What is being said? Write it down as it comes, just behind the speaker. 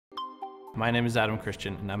My name is Adam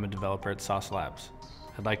Christian and I'm a developer at Sauce Labs.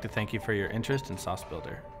 I'd like to thank you for your interest in Sauce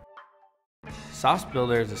Builder. Sauce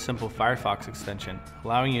Builder is a simple Firefox extension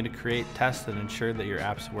allowing you to create tests that ensure that your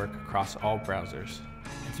apps work across all browsers.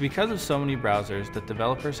 It's because of so many browsers that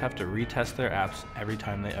developers have to retest their apps every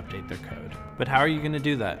time they update their code. But how are you going to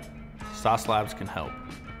do that? Sauce Labs can help.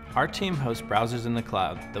 Our team hosts browsers in the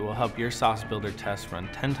cloud that will help your Sauce Builder tests run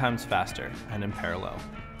 10 times faster and in parallel.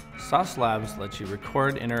 Sauce Labs lets you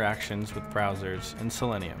record interactions with browsers in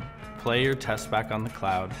Selenium, play your tests back on the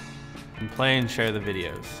cloud, and play and share the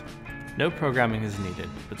videos. No programming is needed,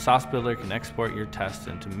 but Sauce Builder can export your tests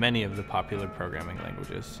into many of the popular programming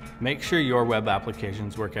languages. Make sure your web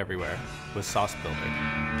applications work everywhere with Sauce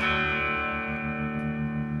Builder.